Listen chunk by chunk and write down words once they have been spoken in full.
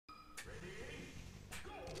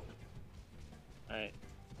Alright.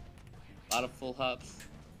 A lot of full hops.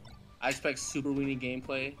 I expect super weenie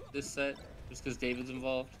gameplay this set, just because David's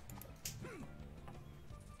involved.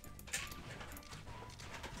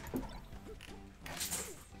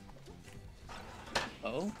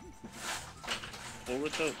 Oh?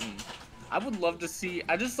 Forward throw? I would love to see,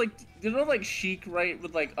 I just like, you know like Sheik, right,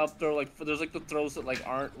 with like up throw, like, there's like the throws that like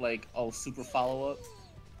aren't like, oh, super follow-up.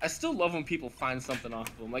 I still love when people find something off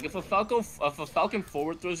of them. Like if a Falcon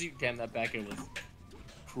forward throws you, damn, that back air was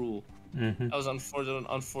cruel. That was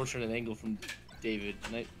unfortunate angle from David.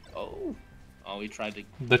 And oh, he tried to.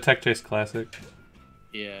 The Tech Chase Classic.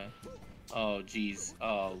 Yeah. Oh, jeez.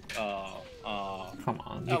 Oh. Come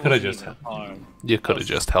on, you could have just. You could have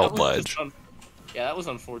just held ledge. Yeah, that was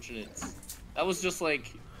unfortunate. That was just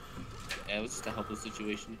like, yeah, it was just a helpless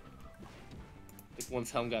situation. Like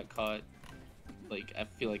once Helm got caught, like I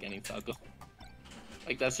feel like any Falco,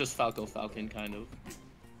 like that's just Falcon kind of.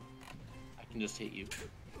 I can just hit you.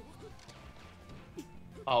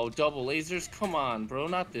 Oh, double lasers? Come on, bro.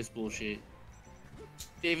 Not this bullshit.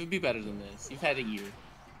 David, be better than this. You've had a year.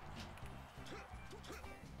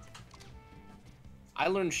 I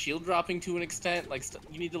learned shield dropping to an extent. Like,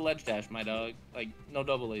 you need to ledge dash, my dog. Like, no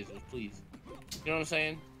double lasers, please. You know what I'm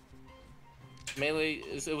saying? Melee,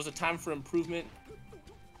 it was a time for improvement.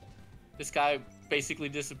 This guy basically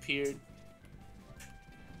disappeared.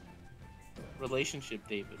 Relationship,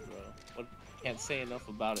 David, bro. What? Can't say enough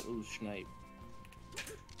about it. Ooh, snipe.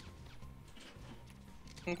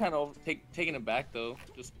 I'm kind of taking it back though.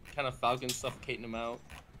 Just kind of Falcon suffocating him out.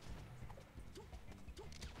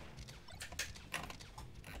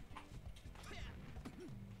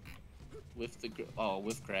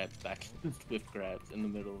 With grabs back, whiff grabs in the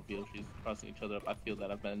middle of Yoshi's crossing each other up. I feel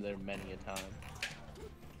that I've been there many a time.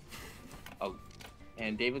 Oh,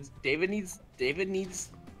 and David needs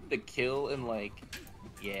the kill and like,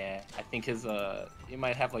 yeah, I think his he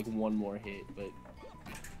might have like one more hit, but.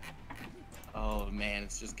 Oh man,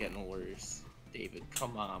 it's just getting worse. David,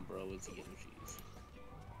 come on, bro. It's Yoshi's.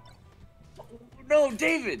 Oh, no,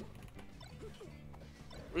 David!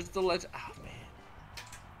 Where's the ledge? Oh man.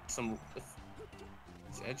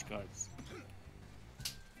 These edge guards.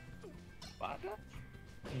 Spot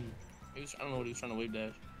dash? I don't know what he was trying to wave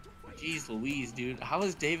dash. Jeez Louise, dude. How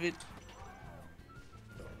is David?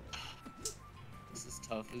 This is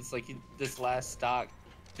tough. It's like this last stock.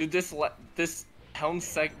 Dude, this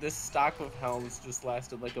stock of helms just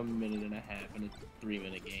lasted like a minute and a half in a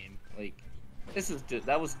 3-minute game. Like,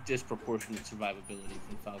 that was disproportionate survivability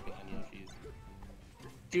from Falcon and Yoshi's.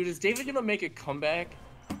 Dude, is David gonna make a comeback?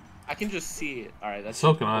 I can just see it. All right, that's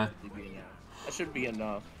so can I. That should be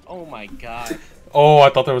enough. Oh my god. Oh, I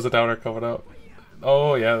thought there was a downer coming out.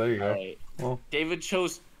 Oh yeah, there you go. Right. Well. David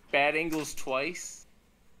chose bad angles twice.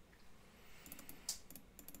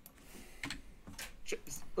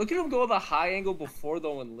 Look at him go the high angle before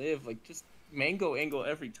though and live. Like just mango angle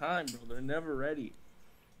every time, bro. They're never ready.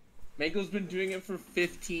 Mango's been doing it for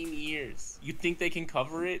 15 years. You think they can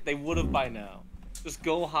cover it? They would have by now. Just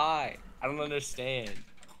go high. I don't understand.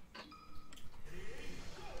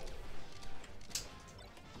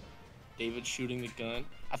 David shooting the gun.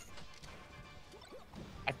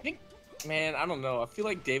 I think, man, I don't know. I feel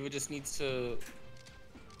like David just needs to.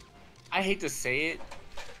 I hate to say it,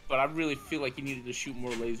 but I really feel like he needed to shoot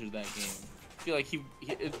more lasers that game. I feel like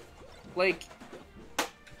like.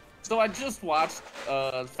 So I just watched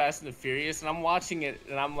Fast and the Furious, and I'm watching it,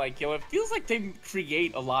 and I'm like, yo, it feels like they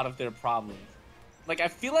create a lot of their problems. Like, I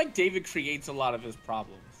feel like David creates a lot of his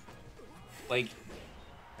problems. Like.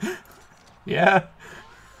 Yeah.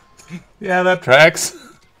 Yeah, that tracks.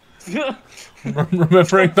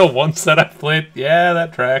 Remembering the one set I played, yeah,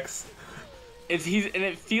 that tracks. It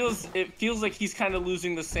feels like he's kind of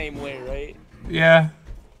losing the same way, right? Yeah.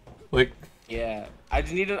 Like. Yeah. I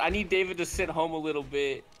need David to sit home a little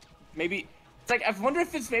bit. Maybe it's like I wonder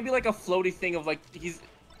if it's maybe like a floaty thing of like you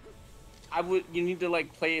need to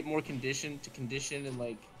like play it more condition to condition and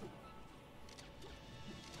like.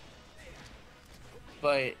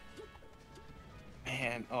 But.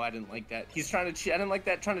 Man, oh, I didn't like that. He's trying to I didn't like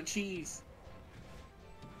that trying to cheese.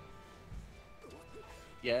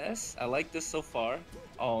 Yes, I like this so far.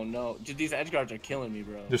 Oh no, dude, these edge guards are killing me,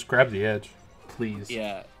 bro. Just grab the edge, please.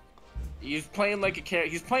 Yeah, he's playing like a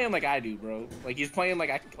character. He's playing like I do, bro. Like he's playing like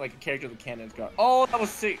a character that can't edge guard. Oh, that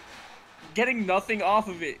was sick. Getting nothing off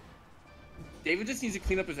of it. David just needs to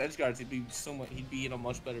clean up his edge guards. He'd be in a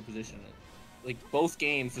much better position. Like both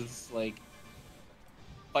games is like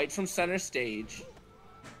fight from center stage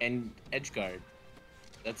and edge guard.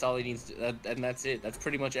 That's all he needs to, and that's it. That's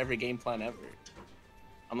pretty much every game plan ever.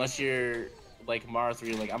 Unless you're like Mara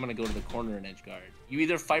 3, like I'm gonna go to the corner and edge guard. You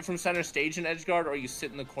either fight from center stage and edge guard, or you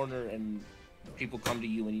sit in the corner and people come to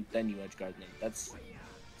you and then you edge guard them. That's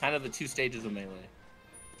kind of the 2 stages of melee.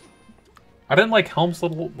 I didn't like Helm's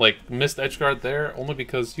little like missed edge guard there only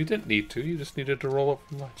because you didn't need to. You just needed to roll up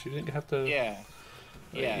from ledge. You didn't have to. Yeah.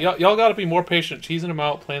 Yeah. Y'all got to be more patient, cheesing him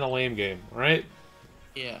out, playing a lame game, right?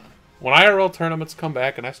 Yeah. When IRL tournaments come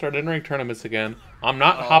back and I start entering tournaments again, I'm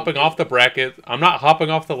not hopping off the bracket. I'm not hopping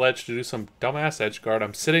off the ledge to do some dumbass edge guard.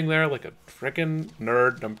 I'm sitting there like a freaking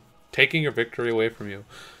nerd. I'm taking your victory away from you.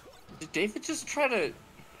 Did David just try to...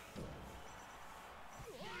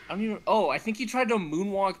 I don't even... Oh, I think he tried to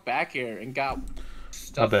moonwalk back air and got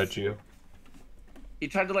stuff. I bet you. He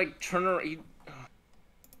tried to like turn around...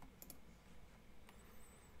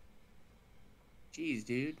 Jeez,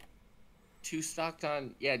 dude. 2 stocked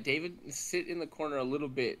on. Yeah, David, sit in the corner a little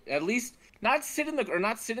bit. At least not sit in the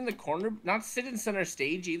corner, not sit in center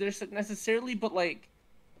stage either necessarily, but like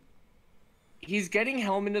he's getting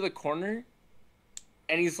Helm into the corner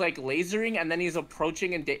and he's like lasering and then he's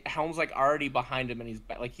approaching and Helm's like already behind him and he's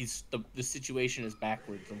like the situation is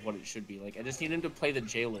backwards of what it should be. Like I just need him to play the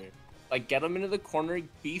jailer. Like get him into the corner,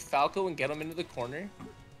 be Falco and get him into the corner.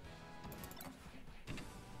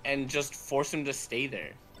 And just force him to stay there.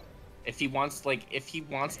 If he wants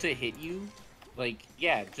to hit you, like,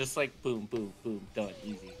 yeah, just like boom, boom, boom, done,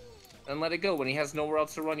 easy. And let it go when he has nowhere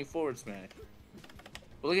else to run you forward smash.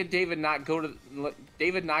 But look at David not go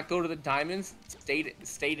to the diamonds,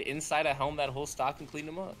 stayed inside a Helm that whole stock and cleaned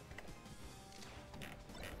him up.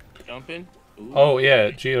 Jump in. Ooh. Oh yeah,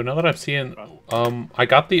 Gio, now that I'm seeing I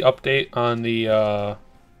got the update on the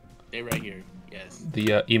Stay right here. Yes.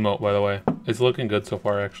 The emote, by the way. It's looking good so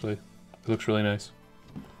far, actually. It looks really nice.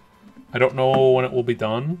 I don't know when it will be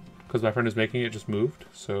done, because my friend is making it just moved,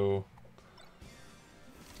 so...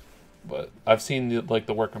 But I've seen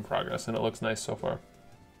the work in progress, and it looks nice so far.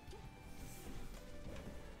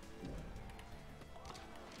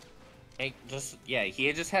 He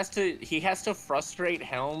has to frustrate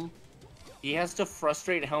Helm. He has to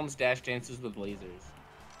frustrate Helm's dash dances with lasers.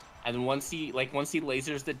 And once he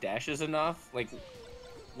lasers the dashes enough, like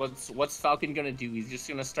what's Falcon gonna do? He's just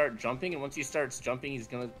gonna start jumping, and once he starts jumping, he's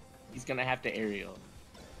gonna have to aerial.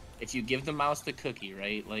 If you give the mouse the cookie,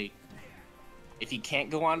 right? Like if he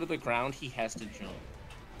can't go onto the ground, he has to jump.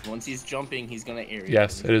 Once he's jumping, he's gonna aerial.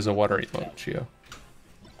 Yes, it is a water emote, Gio.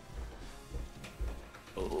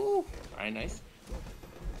 Oh, alright, nice.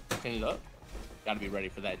 Clean it up. Gotta be ready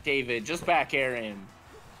for that. David, just back air him.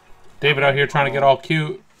 David out here trying to get all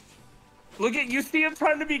cute. Look at you, see him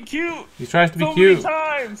trying to be cute. He tries to be so cute. Many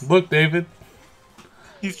times. Look, David.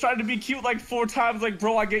 He's trying to be cute like 4 times. Like,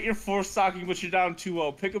 bro, I get your 4 stocking, but you're down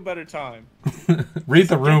 2-0. Pick a better time. Read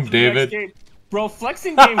the room, David. Bro,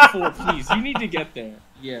 flexing game 4, please. You need to get there.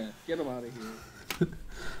 Yeah, get him out of here.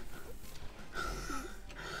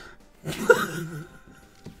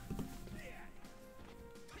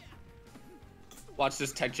 Watch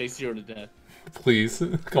this tech chase 0 to death. Please.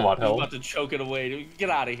 Come on, help. He's about to choke it away. Dude. Get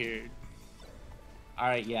out of here.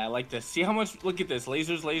 Alright, yeah, I like this. See how much... Look at this.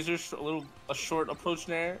 Lasers, a short approach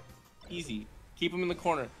there. Easy. Keep him in the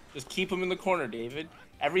corner. Just keep him in the corner, David.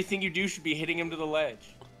 Everything you do should be hitting him to the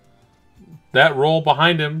ledge. That roll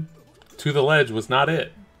behind him to the ledge was not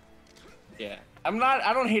it. Yeah.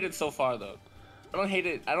 I don't hate it so far, though. I don't hate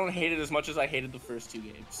it as much as I hated the first 2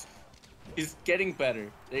 games. He's getting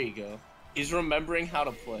better. There you go. He's remembering how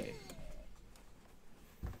to play.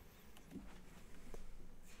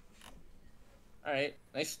 All right,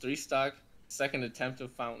 nice 3 stock. Second attempt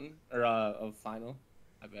of fountain or of final.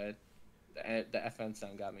 My bad. The FN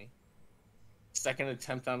sound got me. Second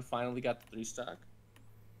attempt on final. We got the 3 stock.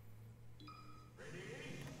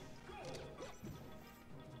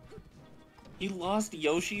 He lost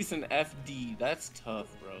Yoshi's and FD. That's tough,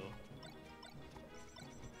 bro.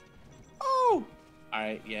 Oh. All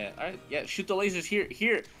right, yeah. All right, yeah. Shoot the lasers here.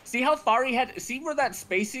 Here. See how far he had. See where that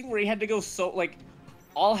spacing where he had to go so like.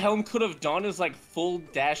 All Helm could have done is like full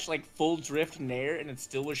dash, like full drift nair, and it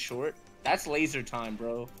still was short. That's laser time,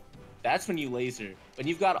 bro. That's when you laser. When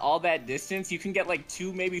you've got all that distance, you can get like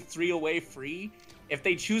 2, maybe 3 away free. If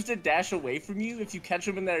they choose to dash away from you, if you catch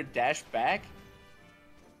them in their dash back,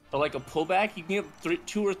 or like a pullback, you can get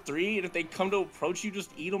 2 or 3, and if they come to approach you,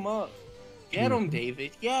 just eat them up. Get them,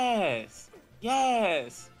 David. Yes.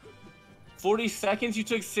 Yes. 40 seconds, you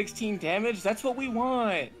took 16 damage. That's what we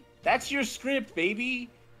want. That's your script, baby.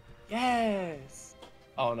 Yes.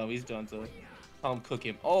 Oh no, he's done. So Helm cook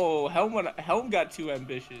him. Oh, Helm got too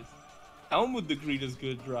ambitious. Helm with the greatest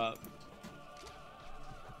good drop.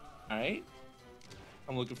 All right.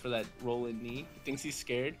 I'm looking for that roll in knee. He thinks he's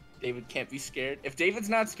scared. David can't be scared. If David's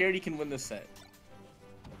not scared, he can win this set.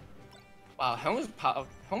 Wow,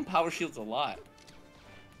 Helm power shields a lot.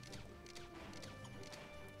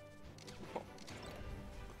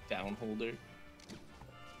 Down holder.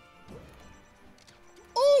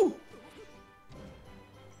 Ooh!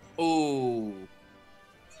 Ooh.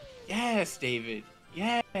 Yes, David.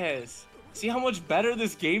 Yes. See how much better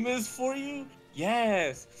this game is for you?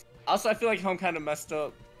 Yes. Also, I feel like Helm kind of messed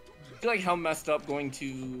up. I feel like Helm messed up going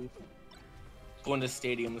to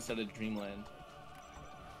Stadium instead of Dreamland.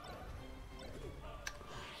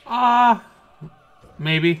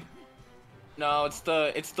 Maybe. No, it's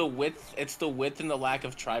the width and the lack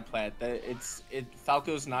of triplat.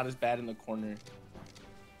 Falco's not as bad in the corner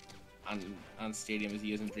on Stadium as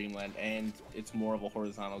he is in Dreamland, and it's more of a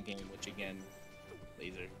horizontal game, which again,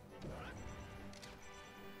 laser.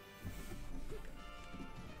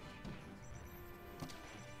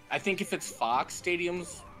 I think if it's Fox,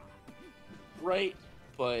 Stadium's right,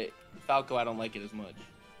 but Falco, I don't like it as much.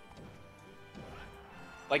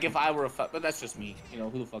 Like if I were but that's just me. You know,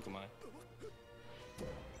 who the fuck am I?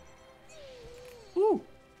 Woo!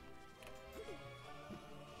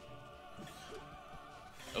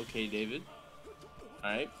 Okay, David.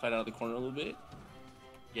 Alright, fight out of the corner a little bit.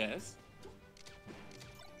 Yes.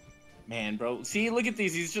 Man, bro. See, look at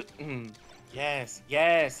these. He's just... Yes,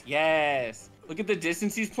 yes, yes. Look at the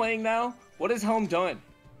distance he's playing now. What has Helm done?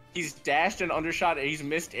 He's dashed and undershot. He's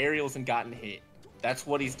missed aerials and gotten hit. That's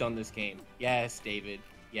what he's done this game. Yes, David.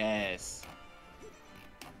 Yes.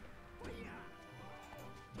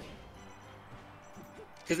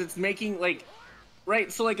 Because it's making, like...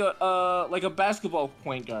 Right, so like a basketball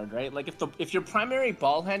point guard, right? Like if your primary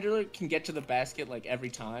ball handler can get to the basket like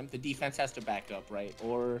every time, the defense has to back up, right?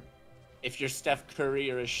 Or if you're Steph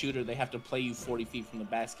Curry or a shooter, they have to play you 40 feet from the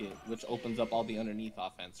basket, which opens up all the underneath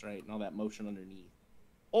offense, right? And all that motion underneath.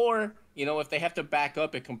 Or, you know, if they have to back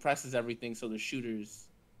up, it compresses everything so the shooters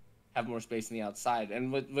have more space on the outside.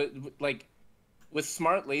 And with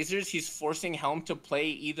smart lasers, he's forcing Helm to play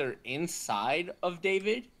either inside of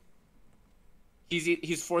David.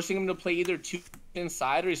 He's forcing him to play either too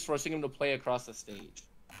inside or he's forcing him to play across the stage.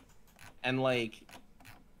 And like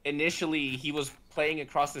initially he was playing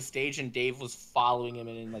across the stage and Dave was following him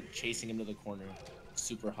and like chasing him to the corner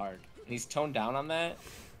super hard. And he's toned down on that.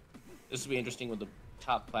 This will be interesting with the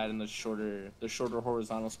top plat and the shorter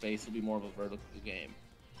horizontal space. It'll be more of a vertical game.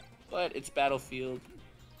 But it's Battlefield.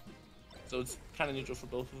 So it's kind of neutral for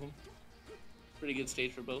both of them. Pretty good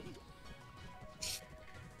stage for both.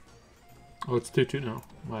 Oh, it's 2-2 now.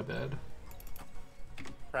 My bad.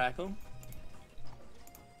 Crack him.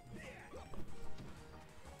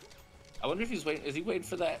 I wonder if he's waiting. Is he waiting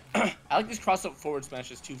for that? I like these cross-up forward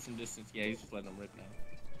smashes too from distance. Yeah, he's just letting them rip now.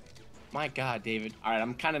 My God, David. All right,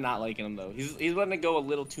 I'm kind of not liking him though. He's letting it go a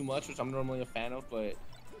little too much, which I'm normally a fan of, but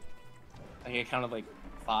I think I counted like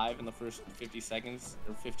 5 in the first 50 seconds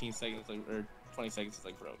or 15 seconds, like, or 20 seconds. It's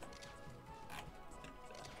like broke.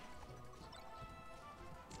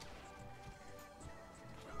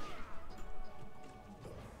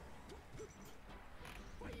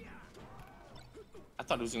 I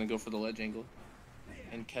thought he was gonna go for the ledge angle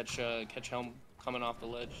and catch Helm coming off the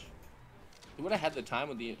ledge. He would have had the time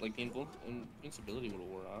with the invincibility would have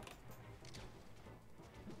wore off.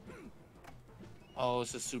 Oh,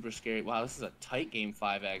 this is super scary. Wow, this is a tight game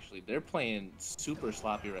 5 actually. They're playing super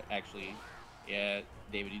sloppy actually. Yeah,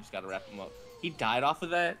 David, you just gotta wrap him up. He died off of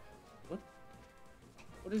that.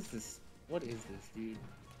 What is this? What is this, dude?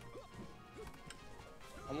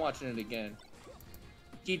 I'm watching it again.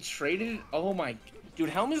 He traded. Oh my. Dude,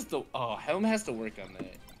 Helm has to work on that.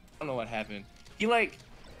 I don't know what happened. He like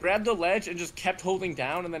grabbed the ledge and just kept holding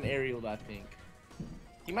down and then aerialed, I think.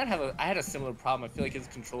 He might have I had a similar problem. I feel like his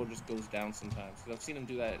controller just goes down sometimes. Cause I've seen him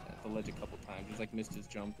do that at the ledge a couple times. He's like missed his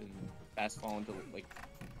jump and fast fall into like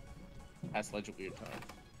past ledge a weird time.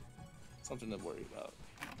 Something to worry about.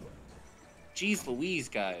 Jeez Louise,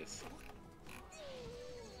 guys.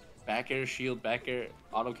 Back air shield, back air,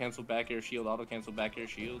 auto cancel, back air shield, auto cancel, back air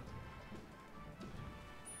shield.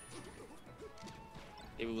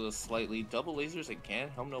 David with a slightly double lasers again.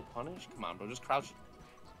 Helm no punish. Come on, bro, just crouch.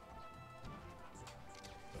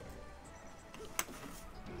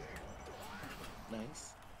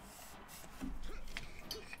 Nice.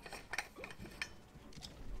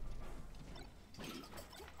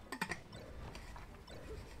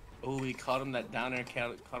 Oh, he caught him that down air,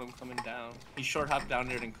 caught him coming down. He short hopped down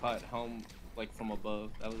there and caught Helm like from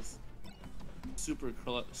above. That was super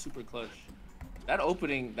clutch. That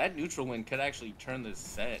opening, that neutral win could actually turn this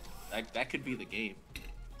set. That could be the game.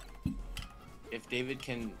 If David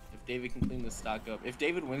can David can clean this stock up. If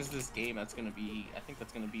David wins this game, that's gonna be. I think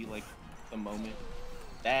that's gonna be like the moment.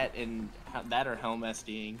 That or Helm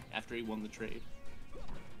SDing after he won the trade.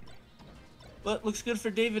 But looks good for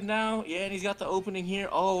David now. Yeah, and he's got the opening here.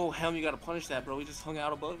 Oh, Helm, you gotta punish that, bro. He just hung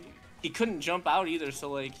out above you. He couldn't jump out either, so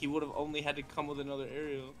like he would have only had to come with another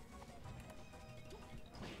aerial.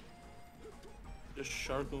 Just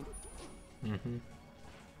shark him. Mm-hmm.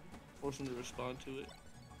 Force him to respond to it.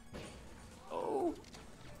 Oh.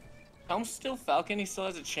 Helm's still Falcon. He still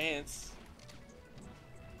has a chance.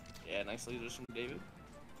 Yeah, nice lasers from David.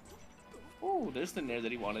 Oh, there's the nair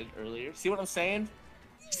that he wanted earlier. See what I'm saying?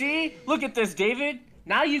 See? Look at this, David.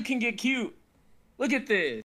 Now you can get cute. Look at this.